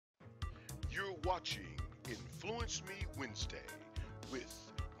watching Influence Me Wednesday with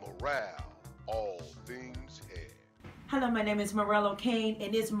Morale, All Things Hair. Hello, my name is Morello Kane,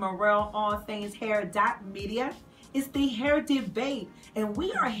 and it's Morel All Things Hair Media. It's the hair debate, and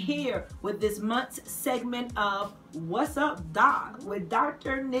we are here with this month's segment of What's Up, Doc, with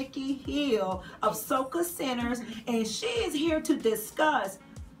Dr. Nikki Hill of Soka Centers, and she is here to discuss.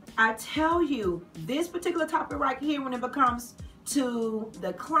 I tell you, this particular topic right here, when it comes to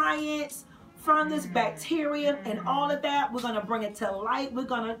the clients, fungus, bacteria, and all of that, we're going to bring it to light. We're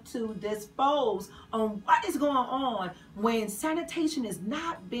going to dispose on what is going on when sanitation is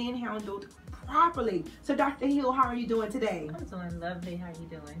not being handled properly. So Dr. Hill, how are you doing today? I'm doing lovely. How are you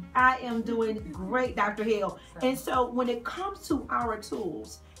doing? I am doing great, Dr. Hill. And so when it comes to our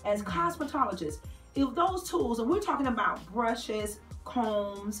tools as cosmetologists, if those tools, and we're talking about brushes,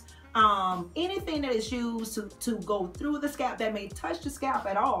 combs, anything that is used to go through the scalp that may touch the scalp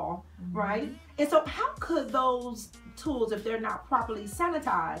at all, right? And so how could those tools, if they're not properly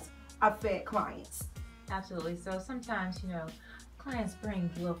sanitized, affect clients? Absolutely. So sometimes, clients bring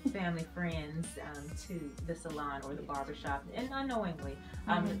little family friends to the salon or the barbershop, and unknowingly,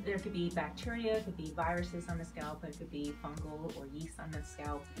 there could be bacteria, it could be viruses on the scalp, it could be fungal or yeast on the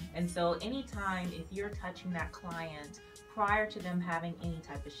scalp. And so anytime if you're touching that client prior to them having any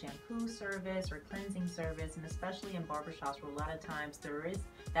type of shampoo service or cleansing service, and especially in barbershops where a lot of times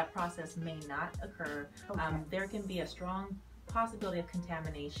that process may not occur, there can be a strong possibility of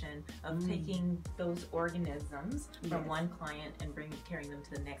contamination of taking those organisms from one client and carrying them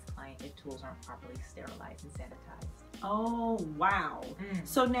to the next client if tools aren't properly sterilized and sanitized. Oh, wow.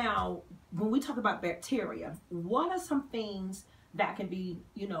 So now, when we talk about bacteria, what are some things that can be,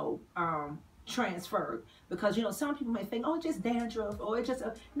 transferred? Because, some people may think, oh, just dandruff, or it just,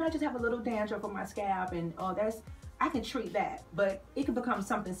 I just have a little dandruff on my scalp, and I can treat that. But it can become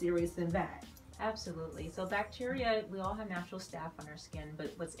something serious than that. Absolutely. So bacteria, we all have natural staph on our skin,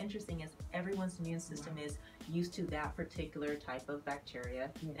 but what's interesting is everyone's immune system is used to that particular type of bacteria.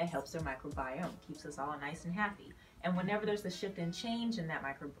 It helps their microbiome, keeps us all nice and happy. And whenever there's the shift and change in that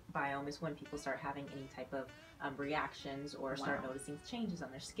microbiome is when people start having any type of reactions or start noticing changes on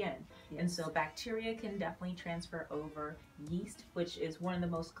their skin. And so bacteria can definitely transfer over. Yeast, which is one of the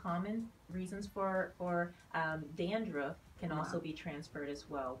most common reasons for dandruff, can also be transferred as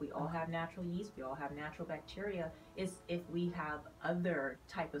well. We all have natural yeast, we all have natural bacteria. Is if we have other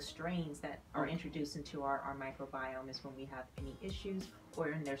type of strains that are introduced into our microbiome is when we have any issues, or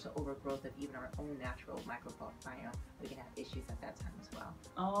when there's an overgrowth of even our own natural microbiome, we can have issues at that time as well.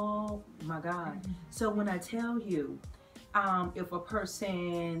 Oh my God. So when I tell you, if a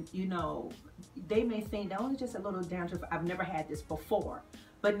person, they may think, oh, it's just a little dandruff, I've never had this before.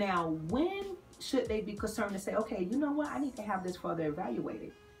 But now, when should they be concerned to say, okay, you know what, I need to have this further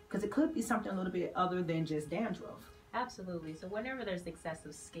evaluated? Because it could be something a little bit other than just dandruff. Absolutely. So whenever there's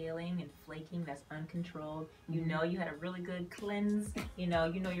excessive scaling and flaking that's uncontrolled, you had a really good cleanse,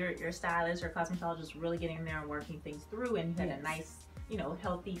 your stylist or cosmetologist really getting in there and working things through, and you had a nice,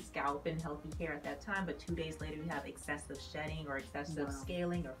 healthy scalp and healthy hair at that time, but 2 days later you have excessive shedding or excessive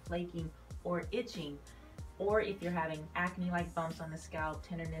scaling or flaking or itching. Or if you're having acne-like bumps on the scalp,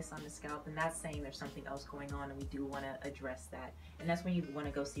 tenderness on the scalp, and that's saying there's something else going on, and we do want to address that. And that's when you want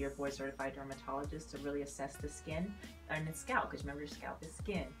to go see your board-certified dermatologist to really assess the skin and the scalp, because remember, your scalp is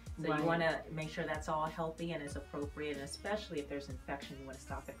skin. So you want to make sure that's all healthy and is appropriate, and especially if there's infection, you want to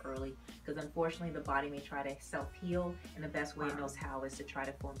stop it early, because unfortunately the body may try to self-heal, and the best way it knows how is to try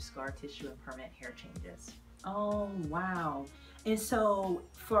to form scar tissue and permanent hair changes. Oh, wow. And so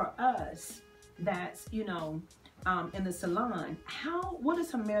for us, that's in the salon, what are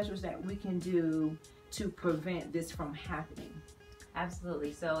some measures that we can do to prevent this from happening?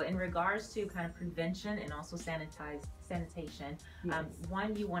 Absolutely. So in regards to kind of prevention and also sanitation,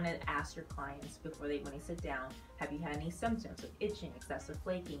 one, you want to ask your clients when they sit down, have you had any symptoms of itching, excessive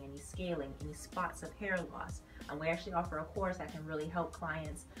flaking, any scaling, any spots of hair loss? We actually offer a course that can really help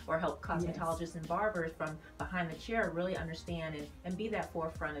clients or help cosmetologists and barbers from behind the chair really understand and be that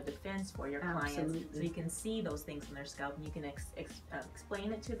forefront of defense for your clients, so you can see those things on their scalp and you can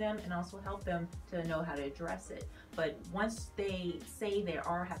explain it to them and also help them to know how to address it. But once they say they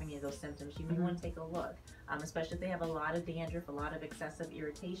are having any of those symptoms, you may want to take a look. Especially if they have a lot of dandruff, a lot of excessive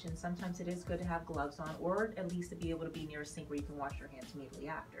irritation. Sometimes it is good to have gloves on, or at least to be able to be near a sink where you can wash your hands immediately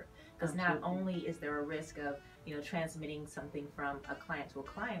after. Because not only is there a risk of transmitting something from a client to a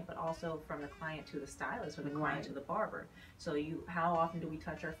client, but also from the client to the stylist or the client to the barber. So how often do we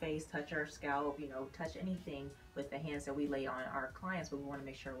touch our face, touch our scalp, touch anything with the hands that we lay on our clients? But we want to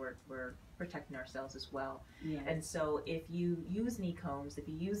make sure we're protecting ourselves as well. Yes. And so if you use any combs, if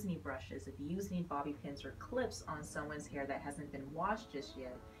you use any brushes, if you use any bobby pins or clips on someone's hair that hasn't been washed just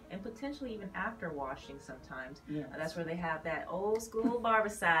yet, and potentially even after washing sometimes, Yes. That's where they have that old school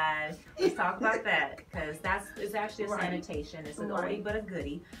barbicide. Let's talk about that, because it's actually a sanitation. It's an oldie but a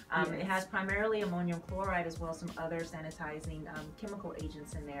goodie. Yes. It has primarily ammonium chloride as well as some other sanitizing chemical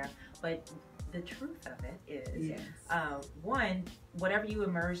agents in there. But the truth of it is, Yes. One, whatever you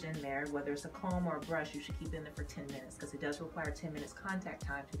immerse in there, whether it's a comb or a brush, you should keep it in there for 10 minutes, because it does require 10 minutes contact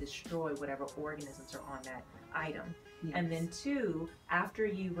time to destroy whatever organisms are on that item. Yes. And then two, after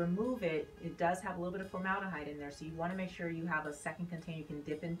you remove it, it does have a little bit of formaldehyde in there, so you want to make sure you have a second container you can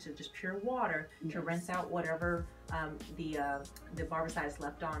dip into just pure water to Yes. rinse out whatever the barbicide is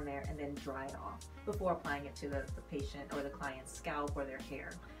left on there, and then dry it off before applying it to the patient or the client's scalp or their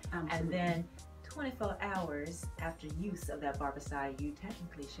hair. Absolutely. And then 24 hours after use of that barbicide, you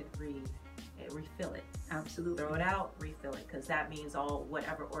technically should refill it. Absolutely. Throw it out, refill it, because that means all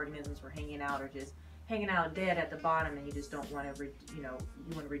whatever organisms were hanging out are just hanging out dead at the bottom, and you just don't want to, you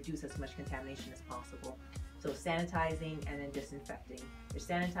want to reduce as much contamination as possible. So sanitizing and then disinfecting. Your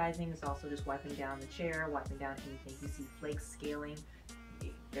sanitizing is also just wiping down the chair, wiping down anything you see flakes, scaling.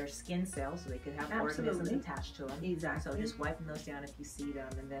 They're skin cells, so they could have organisms attached to them. Exactly. So just wiping those down if you see them,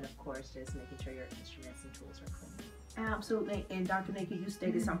 and then of course just making sure your instruments and tools are clean. Absolutely. And Dr. Nikki, you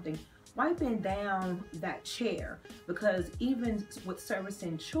stated something. Wiping down that chair, because even with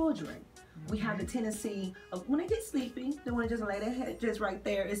servicing children, we have the tendency of when they get sleepy, they want to just lay their head just right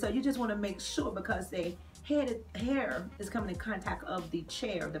there. And so you just want to make sure, because their hair is coming in contact of the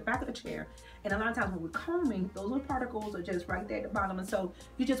chair, the back of the chair. And a lot of times when we're combing, those little particles are just right there at the bottom. And so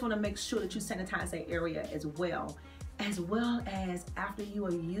you just want to make sure that you sanitize that area as well as after you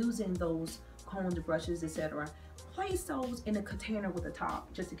are using those combs, brushes, etc. Place those in a container with a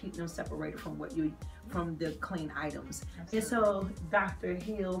top, just to keep them separated from from the clean items. Absolutely. And so, Dr.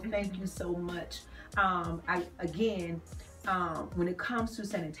 Hill, thank you so much. When it comes to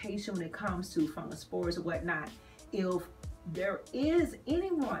sanitation, when it comes to fungus spores or whatnot, if there is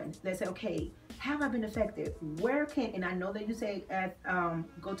anyone that say, okay, have I been affected? Where can, and I know that you say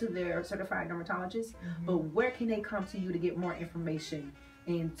go to their certified dermatologist, but where can they come to you to get more information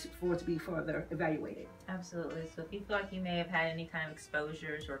and for it to be further evaluated? Absolutely. So if you feel like you may have had any kind of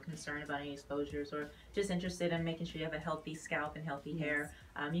exposures or concern about any exposures, or just interested in making sure you have a healthy scalp and healthy hair,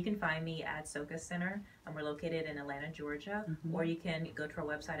 you can find me at Fungus Center. We're located in Atlanta, Georgia, or you can go to our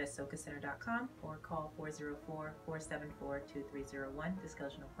website at funkascenter.com or call 404-474-2301 to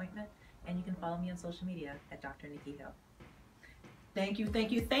schedule an appointment. And you can follow me on social media at Dr. Nikki Hill. Thank you,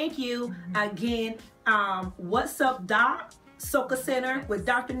 thank you, thank you. Again, what's up, Doc? Fungus Center with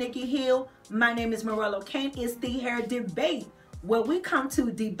Dr. Nikki Hill. My name is Morello Kane. It's the Hair Debate, where we come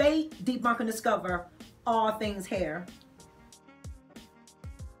to debate, debunk, and discover all things hair.